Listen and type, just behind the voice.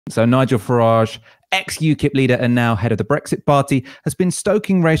So Nigel Farage, ex-UKIP leader and now head of the Brexit Party, has been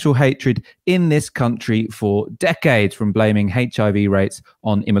stoking racial hatred in this country for decades, from blaming HIV rates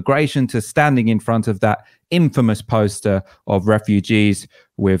on immigration to standing in front of that infamous poster of refugees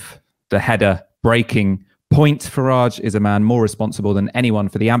with the header "Breaking Point. Farage is a man more responsible than anyone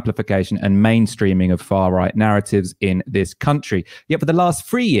for the amplification and mainstreaming of far-right narratives in this country." Yet for the last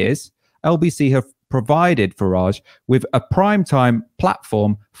 3 years, LBC have provided Farage with a primetime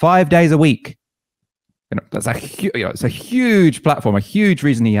platform 5 days a week. That's it's a huge platform, a huge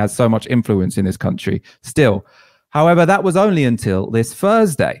reason he has so much influence in this country still. However, that was only until this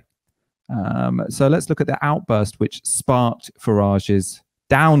Thursday. So let's look at the outburst which sparked Farage's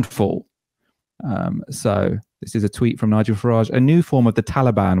downfall. So this is a tweet from Nigel Farage. "A new form of the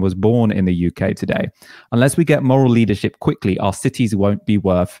Taliban was born in the UK today. Unless we get moral leadership quickly, our cities won't be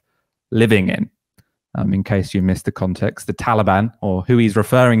worth living in." In case you missed the context, the Taliban, or who he's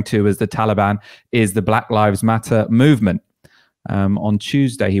referring to as the Taliban, is the Black Lives Matter movement. On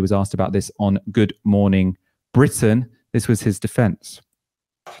Tuesday, he was asked about this on Good Morning Britain. This was his defense.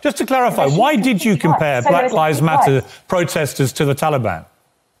 Just to clarify, why did you compare Black Lives Matter protesters to the Taliban?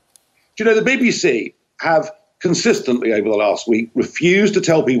 Do you know, the BBC have consistently over the last week refused to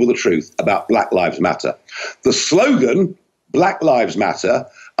tell people the truth about Black Lives Matter. The slogan, Black Lives Matter,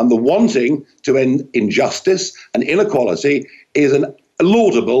 and the wanting to end injustice and inequality is a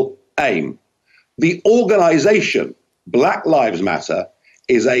laudable aim. The organisation, Black Lives Matter,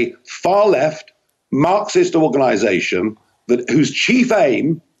 is a far-left Marxist organisation whose chief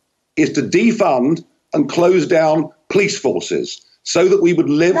aim is to defund and close down police forces, so that we would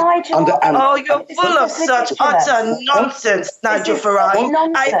live under... Oh, you're full of such utter nonsense, Nigel Farage.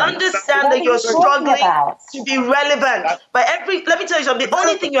 I understand that you're struggling to be relevant, but let me tell you something. The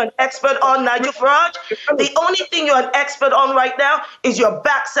only thing you're an expert on, Nigel Farage, the only thing you're an expert on right now is your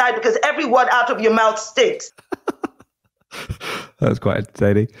backside, because every word out of your mouth stinks. That was quite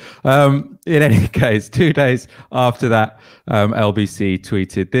entertaining. In any case, 2 days after that, LBC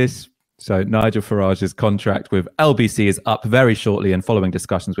tweeted this. So Nigel Farage's contract with LBC is up very shortly, and following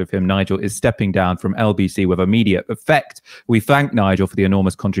discussions with him, Nigel is stepping down from LBC with immediate effect. We thank Nigel for the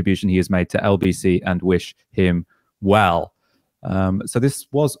enormous contribution he has made to LBC and wish him well. So this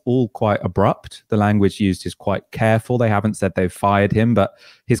was all quite abrupt. The language used is quite careful. They haven't said they've fired him, but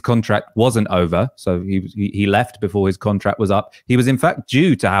his contract wasn't over. So he left before his contract was up. He was in fact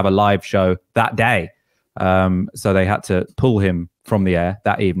due to have a live show that day. So they had to pull him from the air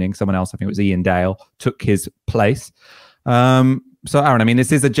that evening. Someone else, I think it was Ian Dale, took his place. So Aaron, I mean,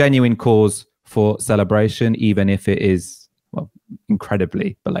 this is a genuine cause for celebration, even if it is, well,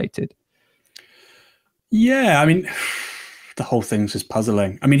 incredibly belated. Yeah, I mean, the whole thing's just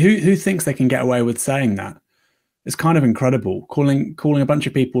puzzling. I mean, who thinks they can get away with saying that? It's kind of incredible, calling a bunch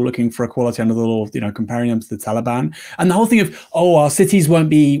of people looking for equality under the law, comparing them to the Taliban. And the whole thing of, oh, our cities won't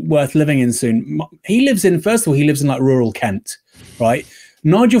be worth living in soon. First of all, he lives in like rural Kent, right?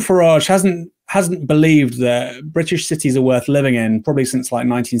 Nigel Farage hasn't believed that British cities are worth living in probably since like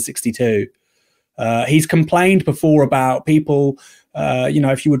 1962. He's complained before about people,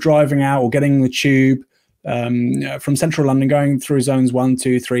 if you were driving out or getting the tube, from central London, going through zones 1,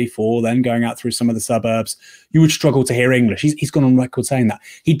 2, 3, 4, then going out through some of the suburbs, you would struggle to hear English. He's gone on record saying that.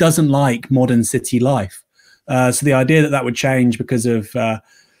 He doesn't like modern city life. So the idea that would change because of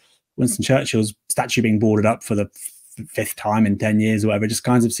Winston Churchill's statue being boarded up for the fifth time in 10 years or whatever, just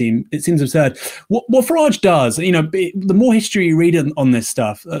kind of seems absurd. What Farage does, the more history you read on this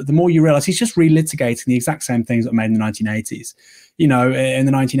stuff, the more you realize he's just relitigating the exact same things that were made in the 1980s. In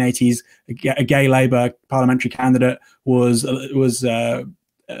the 1980s, a gay Labour parliamentary candidate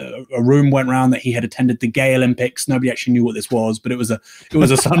a room went around that he had attended the Gay Olympics. Nobody actually knew what this was, but it was a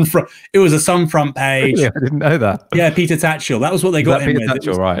Sun front page. Really? I didn't know that. Yeah, Peter Tatchell. That was what they got him with.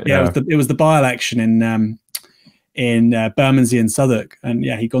 Tatchell, right? Yeah, it was the by-election in Bermondsey and Southwark, and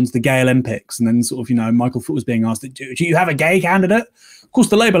yeah, he'd gone to the Gay Olympics, and then sort of Michael Foot was being asked, do you have a gay candidate? Of course,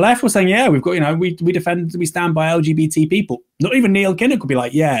 the Labour left was saying, yeah, we've got, we stand by LGBT people. Not even Neil Kinnock could be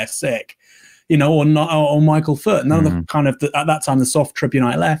like, yeah, sick, or Michael Foot. None of the at that time the soft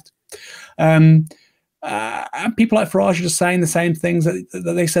tribunite left. And people like Farage are just saying the same things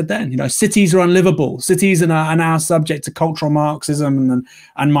that they said then. Cities are unlivable. Cities are now subject to cultural Marxism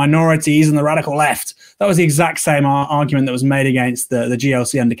and minorities and the radical left. That was the exact same argument that was made against the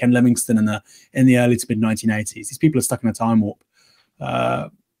GLC under Ken Livingstone in the early to mid 1980s. These people are stuck in a time warp.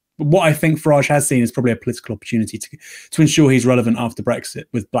 But what I think Farage has seen is probably a political opportunity to ensure he's relevant after Brexit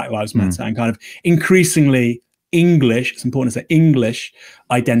with Black Lives Matter and kind of increasingly English, it's important to say English,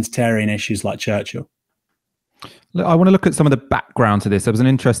 identitarian issues like Churchill. Look, I want to look at some of the background to this. There was an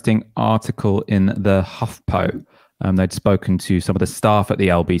interesting article in the HuffPo. They'd spoken to some of the staff at the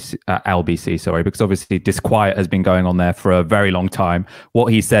LBC, because obviously disquiet has been going on there for a very long time. What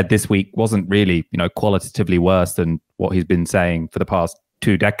he said this week wasn't really, qualitatively worse than what he's been saying for the past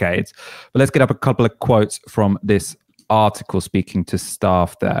 2 decades. But let's get up a couple of quotes from this article speaking to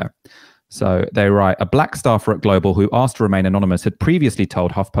staff there. So they write, a black staffer at Global who asked to remain anonymous had previously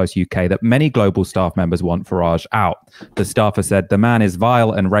told HuffPost UK that many Global staff members want Farage out. The staffer said, the man is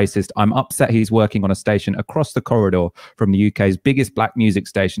vile and racist. I'm upset he's working on a station across the corridor from the UK's biggest black music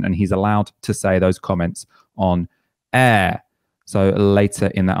station and he's allowed to say those comments on air. So later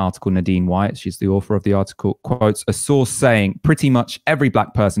in that article, Nadine White, she's the author of the article, quotes a source saying, pretty much every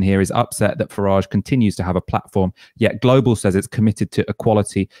black person here is upset that Farage continues to have a platform, yet Global says it's committed to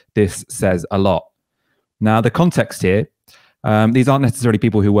equality. This says a lot. Now, the context here, these aren't necessarily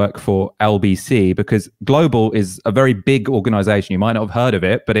people who work for LBC, because Global is a very big organization. You might not have heard of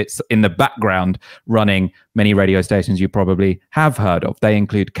it, but it's in the background running many radio stations you probably have heard of. They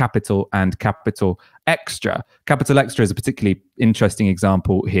include Capital and Capital Extra. Capital Extra is a particularly interesting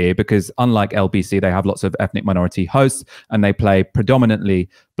example here because unlike LBC, they have lots of ethnic minority hosts and they play predominantly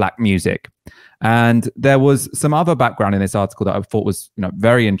black music. And there was some other background in this article that I thought was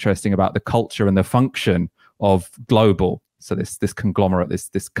very interesting about the culture and the function of Global. So this conglomerate,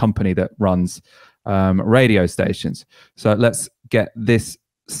 this company that runs radio stations. So let's get this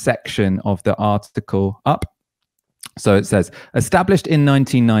section of the article up. So it says, established in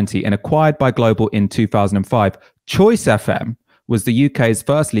 1990 and acquired by Global in 2005, Choice FM was the UK's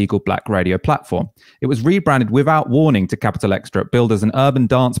first legal black radio platform. It was rebranded without warning to Capital Extra, billed as an urban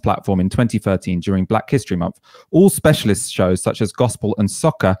dance platform in 2013 during Black History Month. All specialist shows such as gospel and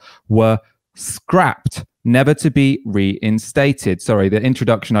soccer were scrapped, never to be reinstated. Sorry, the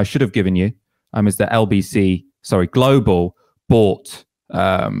introduction I should have given you is that Global bought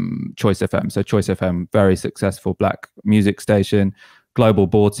Choice FM. So Choice FM, very successful black music station. Global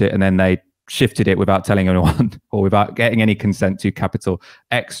bought it and then they shifted it without telling anyone or without getting any consent to Capital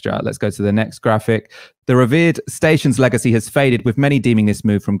Extra. Let's go to the next graphic. The revered station's legacy has faded, with many deeming this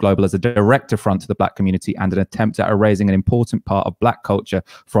move from Global as a direct affront to the black community and an attempt at erasing an important part of black culture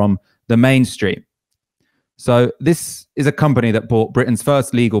from the mainstream. So this is a company that bought Britain's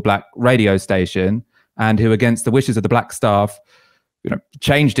first legal black radio station and who, against the wishes of the black staff,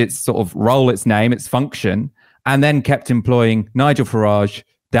 changed its sort of role, its name, its function, and then kept employing Nigel Farage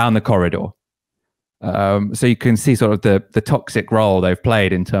down the corridor. So you can see sort of the toxic role they've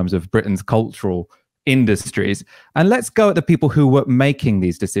played in terms of Britain's cultural industries. And let's go at the people who were making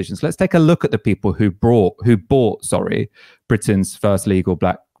these decisions. Let's take a look at the people who bought Britain's first legal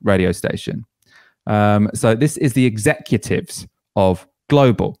black radio station. So this is the executives of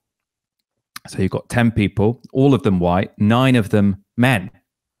Global. So you've got 10 people, all of them white, 9 of them men.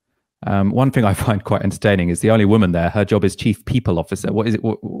 One thing I find quite entertaining is the only woman there. Her job is chief people officer. What is it?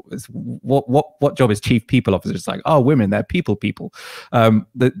 What job is chief people officer? It's like, oh, women, they're people.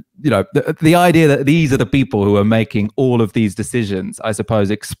 The idea that these are the people who are making all of these decisions, I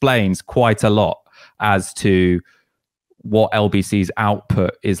suppose, explains quite a lot as to what LBC's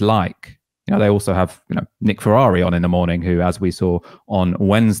output is like. They also have, Nick Ferrari on in the morning, who, as we saw on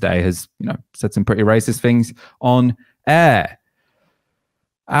Wednesday, has, said some pretty racist things on air.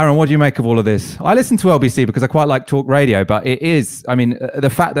 Aaron, what do you make of all of this? I listen to LBC because I quite like talk radio, but it is, the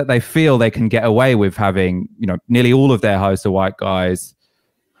fact that they feel they can get away with having, nearly all of their hosts are white guys.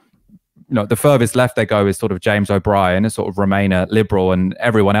 The furthest left they go is sort of James O'Brien, a sort of Remainer liberal, and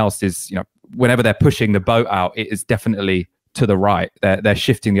everyone else is, whenever they're pushing the boat out, it is definitely to the right. They're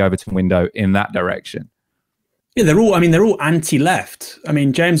shifting the Overton window in that direction. Yeah, they're all anti-left.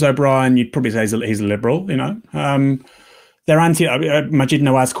 James O'Brien, you'd probably say he's a liberal, They're anti. Majid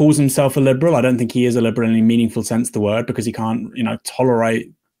Nawaz calls himself a liberal. I don't think he is a liberal in any meaningful sense of the word, because he can't, tolerate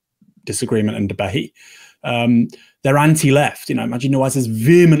disagreement and debate. They're anti-left. Majid Nawaz is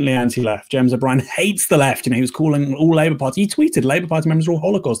vehemently anti-left. James O'Brien hates the left. He was calling all Labour Party. He tweeted Labour Party members are all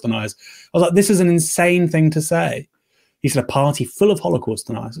Holocaust deniers. I was like, this is an insane thing to say. He said a party full of Holocaust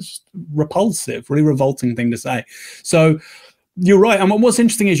deniers. It's just repulsive, really revolting thing to say. So you're right. And what's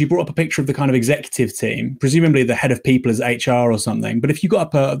interesting is you brought up a picture of the kind of executive team. Presumably the head of people is HR or something. But if you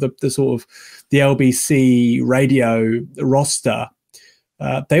got up the sort of the LBC radio roster,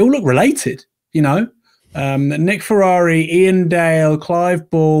 they all look related, Nick Ferrari, Ian Dale, Clive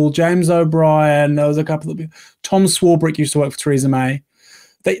Ball, James O'Brien. There was a couple of people. Tom Swarbrick used to work for Theresa May.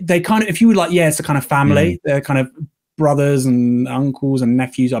 They kind of, if you would like, it's a kind of family. They're kind of brothers and uncles and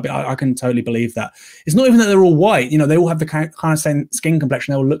nephews. I can totally believe that. It's not even that they're all white. They all have the kind of same skin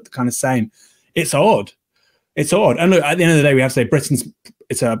complexion. They all look the kind of same. It's odd. It's odd. And look, at the end of the day, we have to say Britain's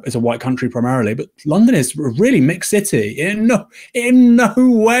it's a white country primarily, but London is a really mixed city. In no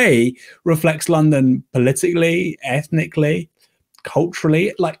way reflects London politically, ethnically,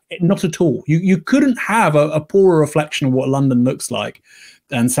 culturally, like not at all. You couldn't have a poorer reflection of what London looks like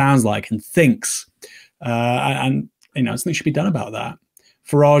and sounds like and thinks. And something should be done about that.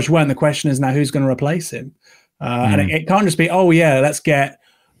 Farage went. The question is now who's going to replace him? And it can't just be, oh yeah, let's get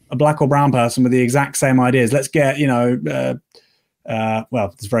a black or brown person with the exact same ideas. Let's get, well,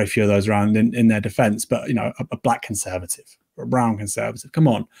 there's very few of those around in their defense, but, a black conservative or a brown conservative. Come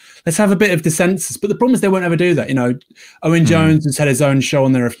on, let's have a bit of dissensus. But the problem is they won't ever do that. Owen Jones has had his own show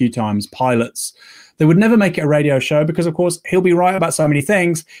on there a few times, Pilots. They would never make it a radio show because, of course, he'll be right about so many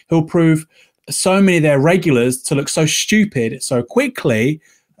things. He'll prove so many of their regulars to look so stupid so quickly.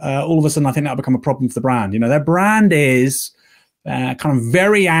 All of a sudden, I think that'll become a problem for the brand. Their brand is kind of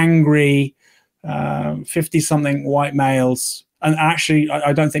very angry, 50-something white males. And actually,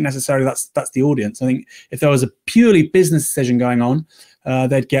 I don't think necessarily that's the audience. I think if there was a purely business decision going on,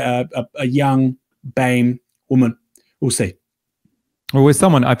 they'd get a young BAME woman. We'll see. Well, with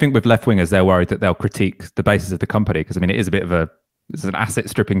someone, I think with left-wingers, they're worried that they'll critique the basis of the company. Because, it is a bit of it's an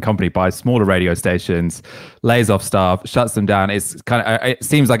asset-stripping company, buys smaller radio stations, lays off staff, shuts them down. It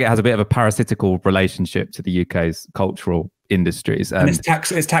seems like it has a bit of a parasitical relationship to the UK's cultural industries. And its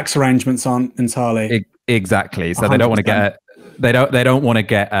tax arrangements aren't entirely... Exactly. So 100%. They don't want to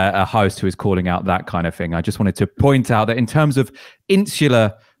get a host who is calling out that kind of thing. I just wanted to point out that in terms of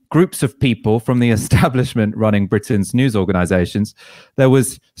insular groups of people from the establishment running Britain's news organisations, there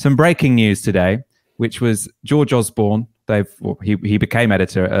was some breaking news today, which was George Osborne. He became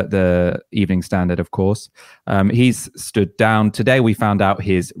editor at the Evening Standard, of course. He's stood down. Today we found out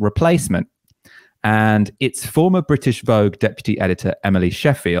his replacement, and it's former British Vogue deputy editor Emily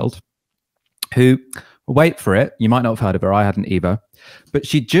Sheffield, who, wait for it, you might not have heard of her, I hadn't either, but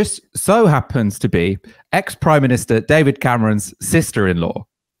she just so happens to be ex-Prime Minister David Cameron's sister-in-law,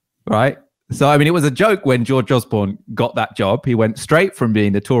 right? So, it was a joke when George Osborne got that job. He went straight from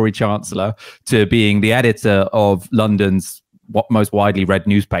being the Tory Chancellor to being the editor of London's most widely read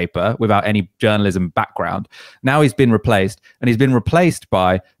newspaper without any journalism background. Now he's been replaced, and he's been replaced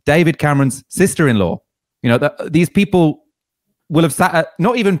by David Cameron's sister-in-law. These people will have sat at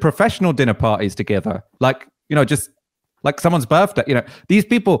not even professional dinner parties together, just like someone's birthday. These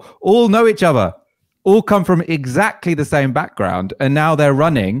people all know each other, all come from exactly the same background, and now they're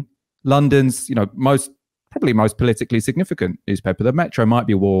running London's, probably most politically significant newspaper. The Metro might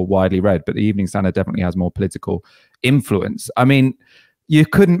be more widely read, but the Evening Standard definitely has more political influence. You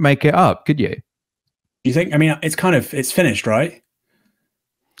couldn't make it up, could you? You think? It's finished, right?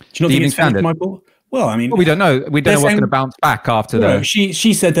 Do you not think it's finished, Michael? Well, we don't know. We don't know what's going to bounce back after that.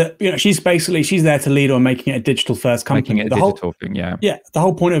 She said that she's there to lead on making it a digital first company. Making it a digital thing, yeah. Yeah, the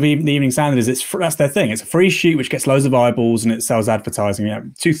whole point of the Evening Standard is that's their thing. It's a free sheet which gets loads of eyeballs and it sells advertising.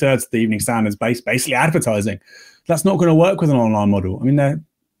 2/3 of the Evening Standard is basically advertising. That's not going to work with an online model.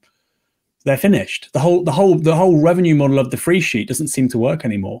 They're finished. The whole revenue model of the free sheet doesn't seem to work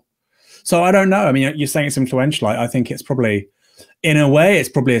anymore. So I don't know. You're saying it's influential. I think it's probably, in a way, it's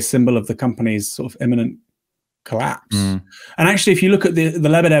probably a symbol of the company's sort of imminent collapse. And actually, if you look at the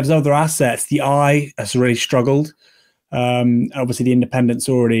Lebedev's other assets, the Eye has really struggled. Obviously, the Independent's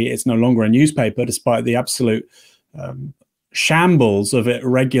it's no longer a newspaper, despite the absolute shambles of it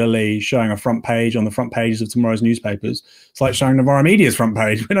regularly showing a front page on the front pages of tomorrow's newspapers. It's like showing Novara Media's front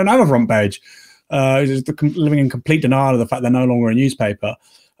page. We don't have a front page. Living in complete denial of the fact they're no longer a newspaper.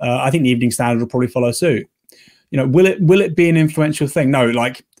 I think the Evening Standard will probably follow suit. Will it be an influential thing? No,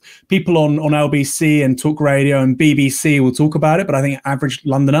 like people on LBC and Talk Radio and BBC will talk about it, but I think average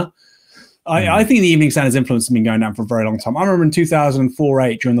Londoner, I think the Evening Standard's influence has been going down for a very long time. I remember in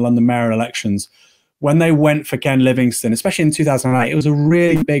 2004-08 during the London mayoral elections, when they went for Ken Livingstone, especially in 2008, it was a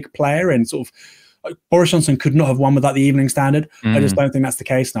really big player, and sort of Boris Johnson could not have won without the Evening Standard. I just don't think that's the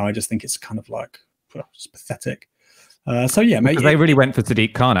case now. I just think it's kind of like, it's pathetic. So yeah, because they really went for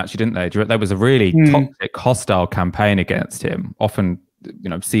Sadiq Khan, actually, didn't they? There was a really toxic, hostile campaign against him, often,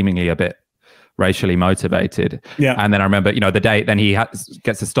 seemingly a bit racially motivated. Yeah. And then I remember, the day then he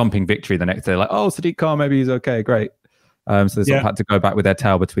gets a stomping victory the next day, like, oh, Sadiq Khan, maybe he's okay, great. So they sort of had to go back with their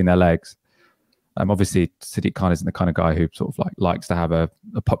tail between their legs. Obviously, Sadiq Khan isn't the kind of guy who sort of likes to have a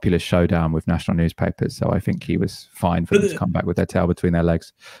populist showdown with national newspapers. So I think he was fine for them to come back with their tail between their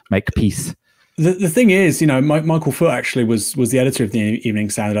legs, make peace. The thing is, Michael Foot actually was the editor of the Evening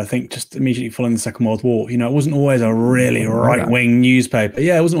Standard, I think, just immediately following the Second World War. It wasn't always a really right-wing newspaper.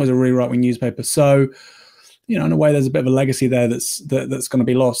 Yeah, it wasn't always a really right-wing newspaper. So, in a way, there's a bit of a legacy there that's going to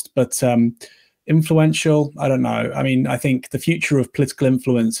be lost. But influential? I don't know. I mean, I think the future of political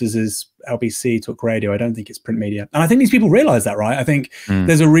influences is LBC, talk radio. I don't think it's print media. And I think these people realize that, right? I think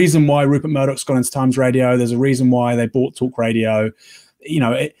there's a reason why Rupert Murdoch's gone into Times Radio. There's a reason why they bought talk radio. You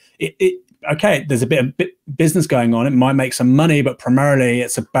know, okay, there's a bit of business going on. It might make some money, but primarily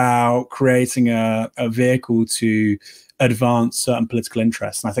it's about creating a vehicle to advance certain political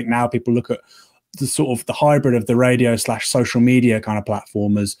interests. And I think now people look at the sort of the hybrid of the radio / social media kind of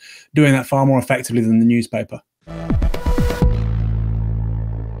platform as doing that far more effectively than the newspaper.